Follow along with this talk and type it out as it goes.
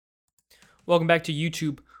Welcome back to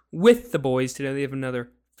YouTube with the boys. Today we have another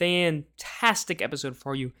fantastic episode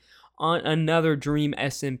for you on another Dream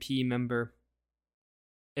SMP member,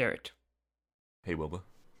 Eret. Hey, Wilbur.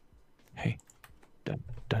 Hey,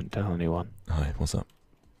 don't tell anyone. Hi, what's up?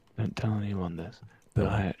 Don't tell anyone this. But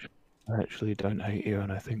Alright. I actually don't hate you,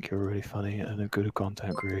 and I think you're really funny and a good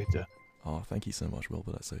content creator. Oh, thank you so much,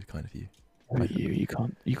 Wilbur. That's so kind of you. But you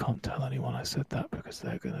can't tell anyone I said that because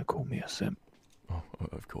they're gonna call me a simp. Oh,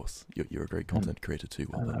 of course. You're a great content creator too,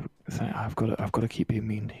 Wilbur. And I've got to keep being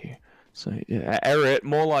mean to you. So yeah, Eret,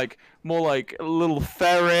 more like a little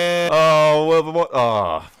ferret. Oh, Wilbur, what?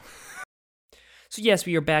 Oh. So yes,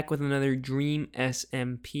 we are back with another Dream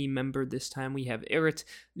SMP member. This time we have Eret,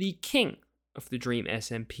 the king of the Dream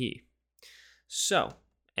SMP. So,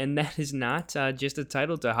 and that is not just a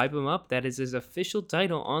title to hype him up. That is his official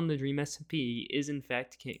title on the Dream SMP. He is in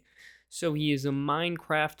fact king. So he is a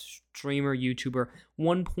Minecraft streamer, YouTuber,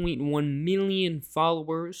 1.1 million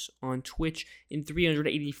followers on Twitch, and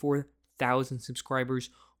 384,000 subscribers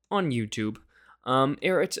on YouTube.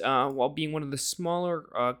 Eret, while being one of the smaller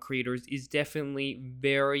creators, is definitely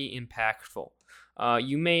very impactful.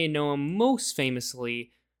 You may know him most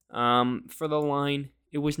famously for the line,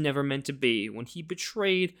 "It was never meant to be," when he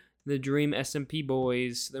betrayed the Dream SMP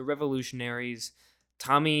boys, the revolutionaries,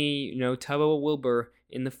 Tommy, Tubbo Wilbur,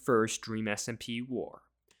 in the first Dream SMP war.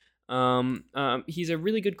 He's a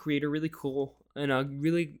really good creator, really cool, and a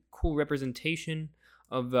really cool representation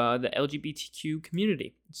of the LGBTQ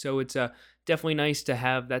community. So it's definitely nice to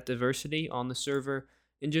have that diversity on the server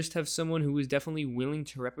and just have someone who is definitely willing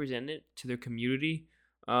to represent it to their community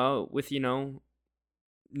with,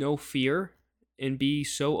 no fear and be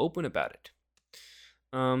so open about it.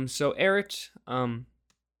 So Eret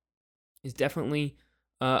is definitely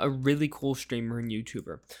a really cool streamer and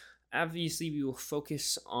YouTuber. Obviously, we will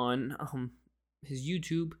focus on his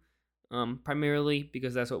YouTube primarily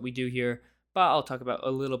because that's what we do here, but I'll talk about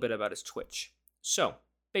a little bit about his Twitch. So,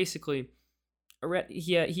 basically,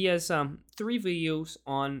 he has 3 videos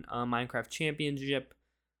on Minecraft Championship.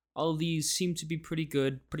 All of these seem to be pretty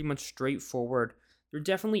good, pretty much straightforward. They're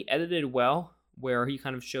definitely edited well, where he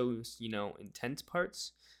kind of shows, intense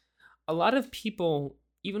parts. A lot of people,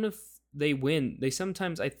 even if they win, they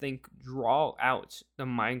sometimes, I think, draw out the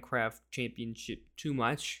Minecraft Championship too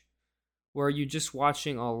much, where you're just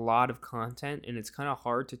watching a lot of content and it's kind of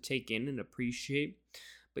hard to take in and appreciate.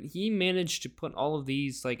 But he managed to put all of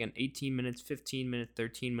these like in 18 minutes, 15 minutes,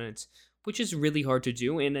 13 minutes, which is really hard to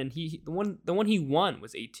do. And then the one he won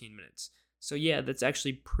was 18 minutes. So yeah, that's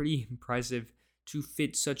actually pretty impressive to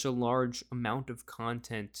fit such a large amount of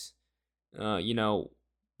content,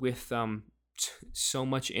 with so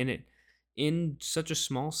much in it in such a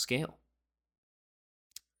small scale.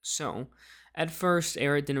 So, at first,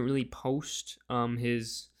 Eret didn't really post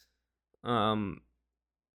his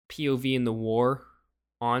POV in the war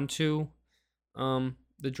onto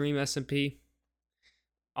the Dream SMP,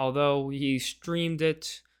 although he streamed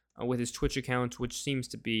it with his Twitch account, which seems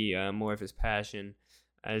to be more of his passion,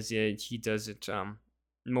 as he does it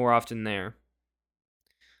more often there.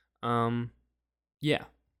 Yeah.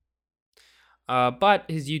 But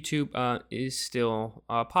his YouTube is still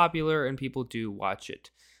popular and people do watch it.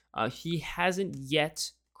 He hasn't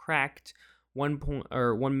yet cracked 1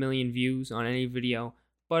 million views on any video,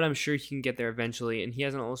 but I'm sure he can get there eventually. And he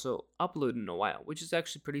hasn't also uploaded in a while, which is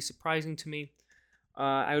actually pretty surprising to me.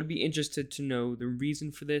 I would be interested to know the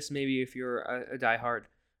reason for this. Maybe if you're a diehard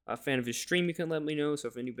fan of his stream, you can let me know. So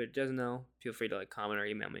if anybody doesn't know, feel free to comment or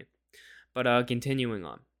email me. But continuing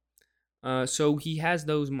on. So he has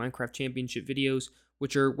those Minecraft Championship videos,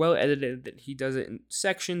 which are well edited. That he does it in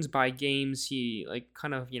sections by games. He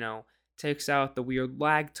kind of takes out the weird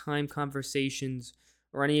lag time conversations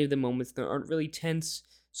or any of the moments that aren't really tense.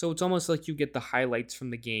 So it's almost like you get the highlights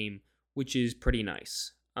from the game, which is pretty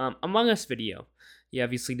nice. Among Us video, he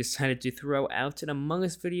obviously decided to throw out an Among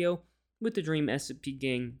Us video with the Dream SMP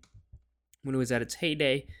gang when it was at its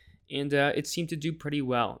heyday, and it seemed to do pretty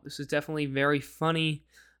well. This was definitely very funny.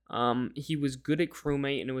 He was good at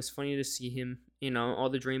crewmate, and it was funny to see him, all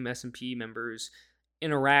the Dream SMP members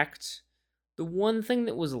interact. The one thing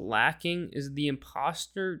that was lacking is the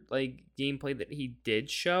imposter gameplay that he did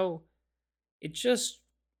show. It just,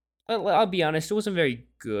 I'll be honest, it wasn't very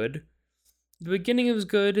good. The beginning it was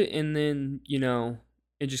good, and then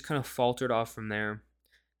it just kind of faltered off from there.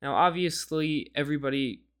 Now, obviously,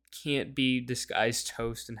 everybody can't be Disguised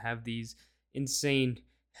Toast and have these insane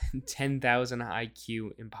 10,000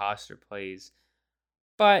 IQ imposter plays.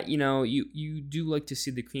 But, you do like to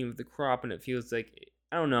see the cream of the crop, and it feels like,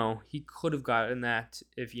 I don't know, he could have gotten that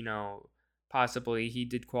if, possibly he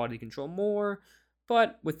did quality control more.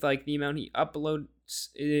 but with like the amount he uploads,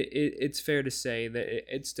 it's fair to say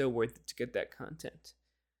that it's still worth it to get that content.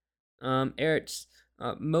 Eret's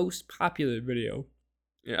most popular video,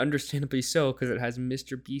 and understandably so because it has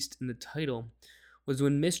Mr. Beast in the title, was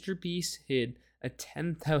when Mr. Beast hid a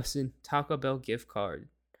 10,000 Taco Bell gift card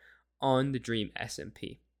on the Dream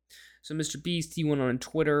SMP. So Mr. Beast, he went on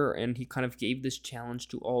Twitter and he kind of gave this challenge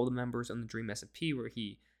to all the members on the Dream SMP where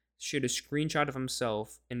he shared a screenshot of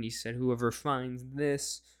himself and he said whoever finds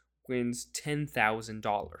this wins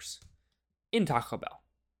 $10,000 in Taco Bell.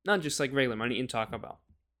 Not just like regular money, in Taco Bell.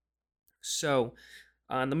 So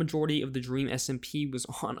the majority of the Dream SMP was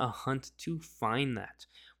on a hunt to find that,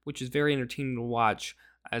 which is very entertaining to watch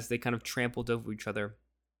as they kind of trampled over each other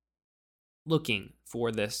looking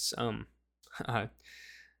for this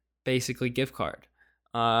basically gift card.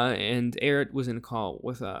 And Eret was in a call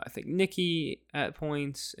with I think Nikki at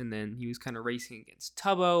points, and then he was kind of racing against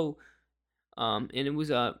Tubbo. And it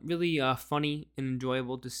was really funny and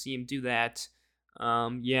enjoyable to see him do that.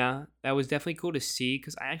 Yeah, that was definitely cool to see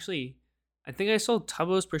because I think I saw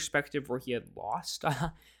Tubbo's perspective where he had lost.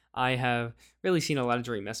 I have really seen a lot of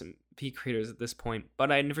Dream SMP creators at this point,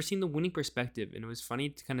 but I had never seen the winning perspective, and it was funny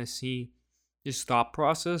to kind of see his thought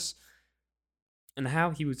process and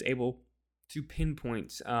how he was able to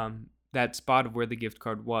pinpoint that spot of where the gift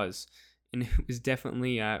card was, and it was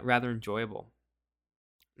definitely rather enjoyable.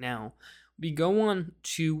 Now, we go on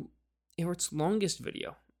to Eret's longest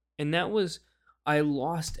video, and that was I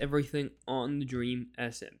lost everything on the Dream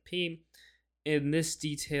SMP, and this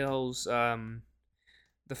details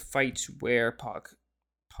the fight where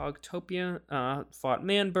Pogtopia fought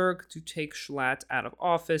Manberg to take Schlatt out of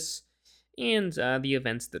office, and the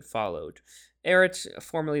events that followed. Eret,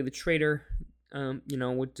 formerly the traitor,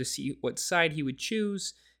 would to see what side he would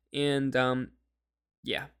choose, and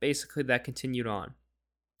yeah, basically that continued on.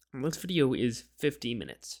 And this video is 50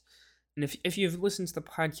 minutes, and if you've listened to the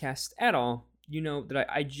podcast at all, you know that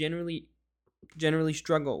I generally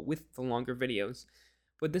struggle with the longer videos.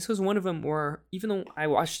 But this was one of them where, even though I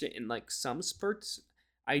watched it in like some spurts,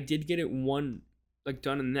 I did get it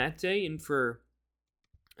done in that day. And for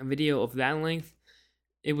a video of that length,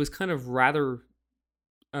 it was kind of rather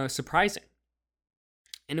surprising.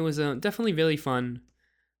 And it was definitely really fun.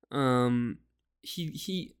 I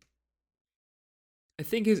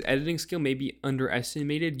think his editing skill may be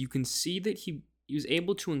underestimated. You can see that he was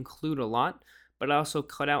able to include a lot, but also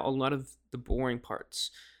cut out a lot of the boring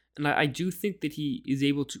parts. And I do think that he is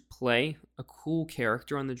able to play a cool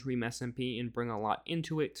character on the Dream SMP and bring a lot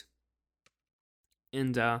into it.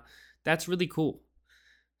 And that's really cool.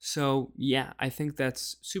 So yeah, I think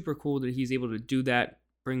that's super cool that he's able to do that,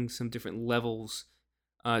 bring some different levels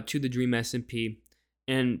to the Dream SMP,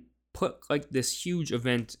 and put like this huge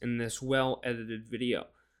event in this well-edited video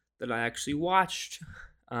that I actually watched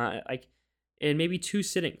in maybe 2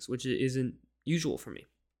 sittings, which isn't usual for me.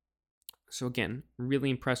 So again, really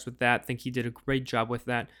impressed with that. Think he did a great job with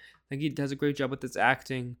that. Think he does a great job with his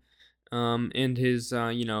acting, and his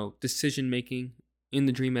decision making in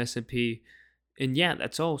the Dream SMP. And yeah,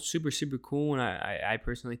 that's all super, super cool. And I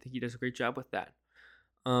personally think he does a great job with that.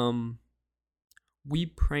 We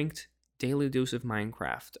pranked Daily Dose of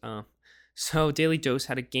Minecraft. So Daily Dose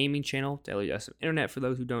had a gaming channel. Daily Dose of Internet, for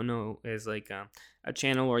those who don't know, is like a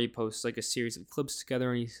channel where he posts like a series of clips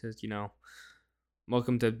together, and he says,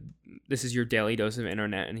 welcome to, this is your daily dose of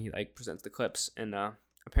internet, and he like presents the clips. And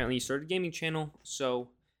apparently he started a gaming channel,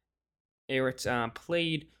 so Eret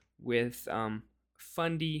played with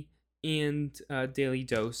Fundy and Daily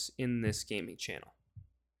Dose in this gaming channel,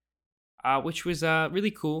 which was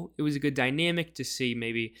really cool. It was a good dynamic to see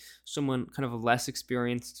maybe someone kind of less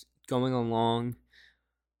experienced going along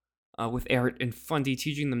with Eret and Fundy,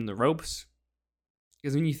 teaching them the ropes.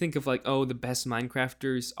 Because when you think of the best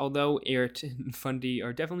Minecrafters, although Eret and Fundy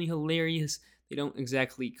are definitely hilarious, they don't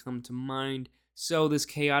exactly come to mind. So this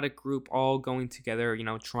chaotic group all going together,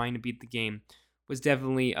 trying to beat the game, was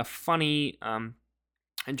definitely a funny,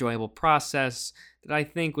 enjoyable process that I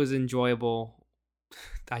think was enjoyable.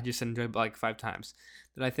 I just said enjoyable like 5 times.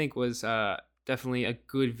 That I think was definitely a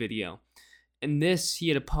good video. In this, he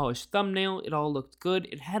had a polished thumbnail. It all looked good.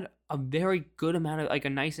 It had a very good amount of, a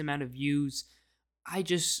nice amount of views. I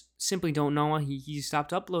just simply don't know why he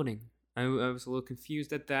stopped uploading. I was a little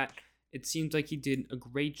confused at that. It seems like he did a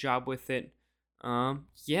great job with it.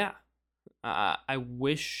 Yeah. I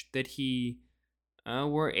wish that he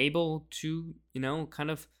were able to,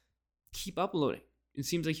 kind of keep uploading. It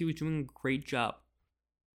seems like he was doing a great job.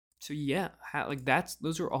 So yeah,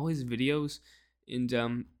 those are all his videos, and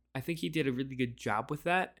I think he did a really good job with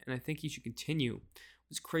that, and I think he should continue.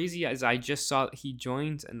 What's crazy is I just saw that he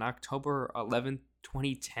joined on October 11th,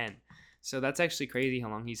 2010. So that's actually crazy how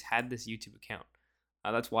long he's had this YouTube account.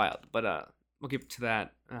 That's wild. But we'll get to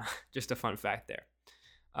that. Just a fun fact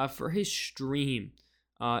there. For his stream,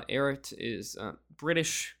 Eret is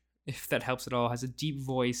British, if that helps at all, has a deep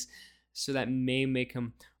voice, so that may make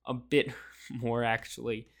him a bit more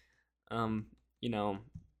actually,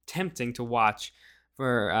 tempting to watch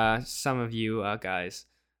for some of you guys.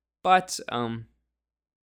 But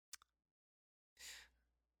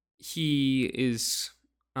he is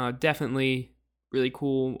definitely really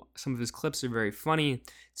cool. Some of his clips are very funny.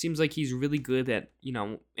 It seems like he's really good at,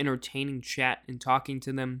 entertaining chat and talking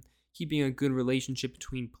to them, keeping a good relationship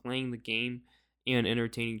between playing the game and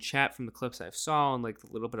entertaining chat from the clips I've saw and like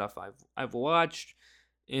the little bit of I've watched.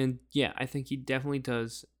 And yeah, I think he definitely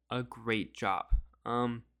does a great job.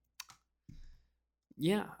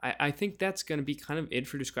 Yeah, I think that's going to be kind of it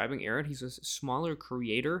for describing Aaron. He's a smaller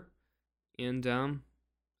creator, and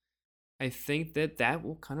I think that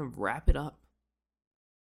will kind of wrap it up.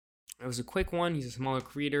 It was a quick one. He's a smaller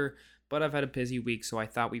creator, but I've had a busy week, so I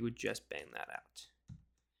thought we would just bang that out.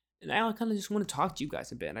 And I kind of just want to talk to you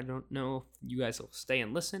guys a bit. I don't know if you guys will stay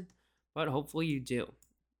and listen, but hopefully you do.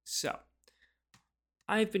 So,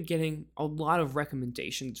 I've been getting a lot of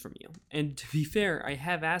recommendations from you, and to be fair, I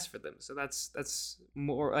have asked for them, so that's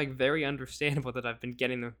more like very understandable that I've been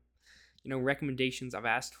getting the recommendations I've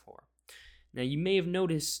asked for. Now, you may have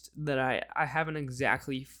noticed that I haven't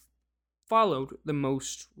exactly followed the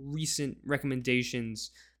most recent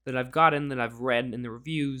recommendations that I've gotten, that I've read in the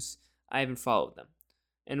reviews. I haven't followed them.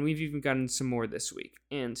 And we've even gotten some more this week.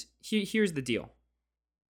 And here's the deal.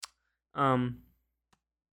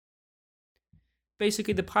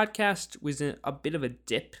 Basically, the podcast was in a bit of a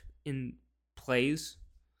dip in plays.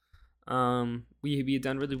 We had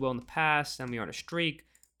done really well in the past, and we were on a streak.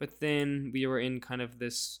 But then we were in kind of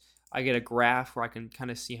this, I get a graph where I can kind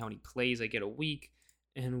of see how many plays I get a week,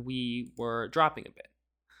 and we were dropping a bit.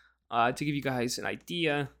 To give you guys an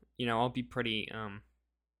idea, I'll be pretty,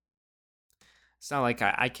 it's not like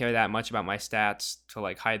I care that much about my stats to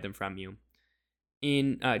like hide them from you.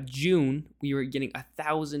 In June, we were getting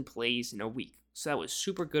 1,000 plays in a week. So that was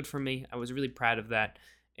super good for me. I was really proud of that.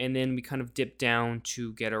 And then we kind of dipped down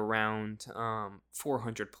to get around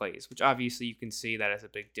 400 plays, which obviously you can see that as a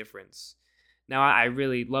big difference. Now, I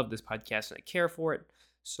really love this podcast and I care for it.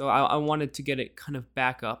 So I wanted to get it kind of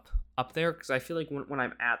back up there, because I feel like when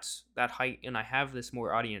I'm at that height and I have this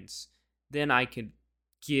more audience, then I could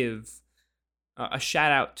give a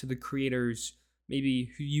shout out to the creators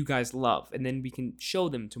maybe who you guys love, and then we can show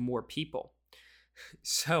them to more people.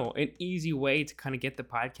 So an easy way to kind of get the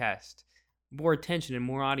podcast more attention and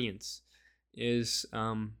more audience is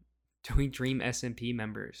doing Dream SMP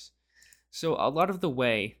members. So a lot of the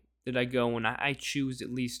way that I go when I choose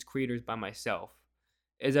at least creators by myself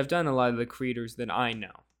is I've done a lot of the creators that I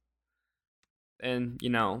know. And,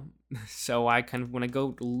 so I kind of, when I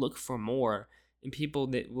go to look for more and people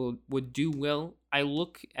that would do well, I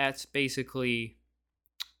look at basically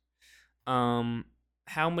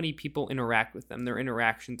how many people interact with them, their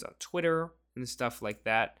interactions on Twitter and stuff like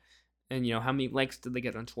that. And, how many likes did they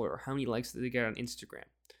get on Twitter? How many likes did they get on Instagram?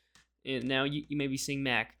 And now you may be saying,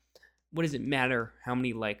 Mac, what does it matter how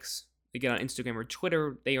many likes they get on Instagram or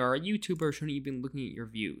Twitter? They are a YouTuber, shouldn't you be looking at your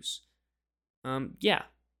views? Yeah.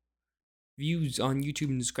 Views on YouTube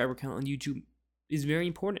and subscriber count on YouTube is very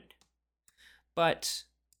important. But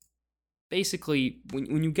basically,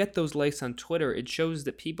 when you get those likes on Twitter, it shows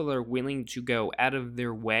that people are willing to go out of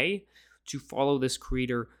their way to follow this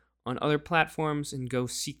creator on other platforms and go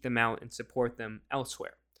seek them out and support them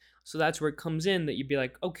elsewhere. So that's where it comes in that you'd be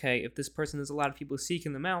like, okay, if this person has a lot of people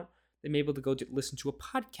seeking them out, they may be able to go to listen to a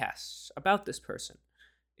podcast about this person.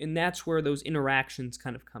 And that's where those interactions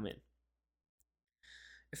kind of come in.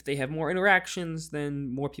 If they have more interactions,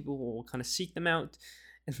 then more people will kind of seek them out.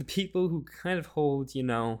 And the people who kind of hold,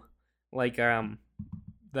 like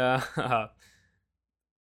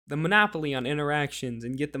the monopoly on interactions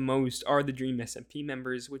and get the most are the Dream SMP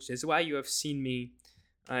members, which is why you have seen me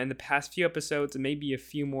in the past few episodes and maybe a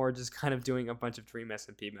few more just kind of doing a bunch of Dream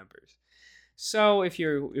SMP members. So if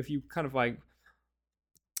you kind of like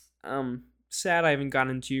sad I haven't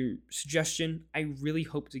gotten into your suggestion, I really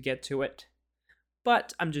hope to get to it.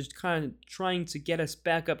 But I'm just kind of trying to get us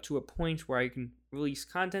back up to a point where I can release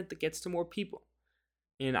content that gets to more people.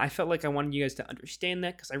 And I felt like I wanted you guys to understand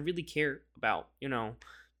that, because I really care about,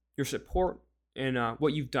 your support and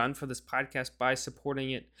what you've done for this podcast by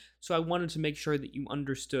supporting it. So I wanted to make sure that you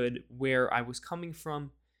understood where I was coming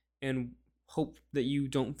from and hope that you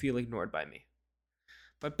don't feel ignored by me.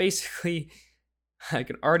 But basically, I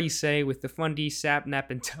can already say with the Fundy,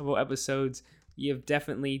 Sapnap, and Tubbo episodes, we have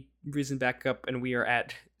definitely risen back up, and we are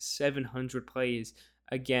at 700 plays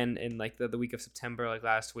again in like the week of September, like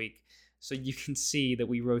last week. So you can see that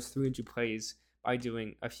we rose 300 plays by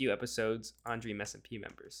doing a few episodes on Dream SMP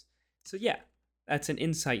members. So yeah, that's an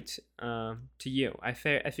insight to you. I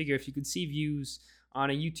figure if you could see views on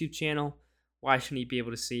a YouTube channel, why shouldn't you be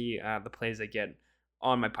able to see the plays I get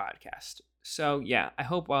on my podcast? So yeah, I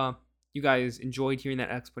hope you guys enjoyed hearing that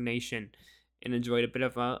explanation and enjoyed a bit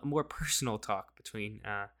of a more personal talk between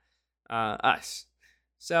us.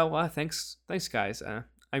 So thanks guys. I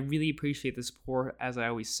really appreciate the support, as I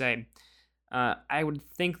always say. I would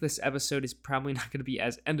think this episode is probably not going to be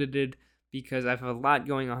as edited because I have a lot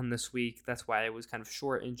going on this week. That's why it was kind of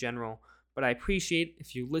short in general. But I appreciate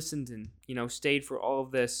if you listened and stayed for all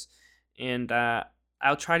of this. And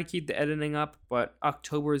I'll try to keep the editing up, but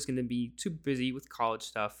October is going to be too busy with college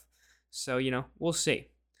stuff. So we'll see.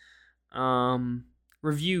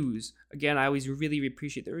 Reviews. Again, I always really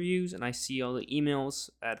appreciate the reviews, and I see all the emails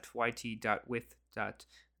at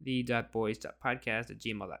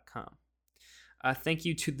yt.with.the.boys.podcast@gmail.com. Thank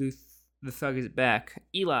you to the Thug is Back,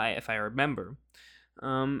 Eli, if I remember.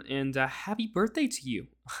 And happy birthday to you.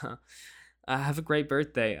 Have a great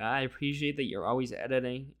birthday. I appreciate that you're always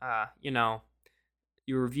editing,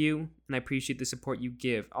 your review, and I appreciate the support you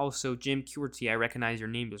give. Also, Jim Curty, I recognize your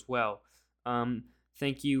name as well.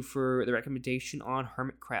 Thank you for the recommendation on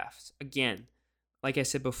Hermitcraft. Again, like I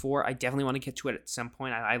said before, I definitely want to get to it at some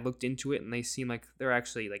point. I looked into it, and they seem like they're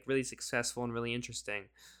actually like really successful and really interesting.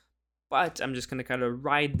 But I'm just going to kind of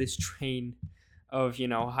ride this train of,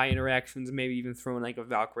 high interactions, maybe even throw in like a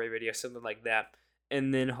Valkyrie video, something like that.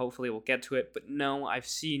 And then hopefully we'll get to it. But no, I've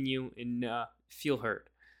seen you and feel heard.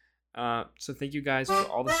 So thank you guys for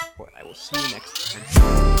all the support. I will see you next time.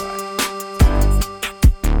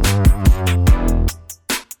 Bye.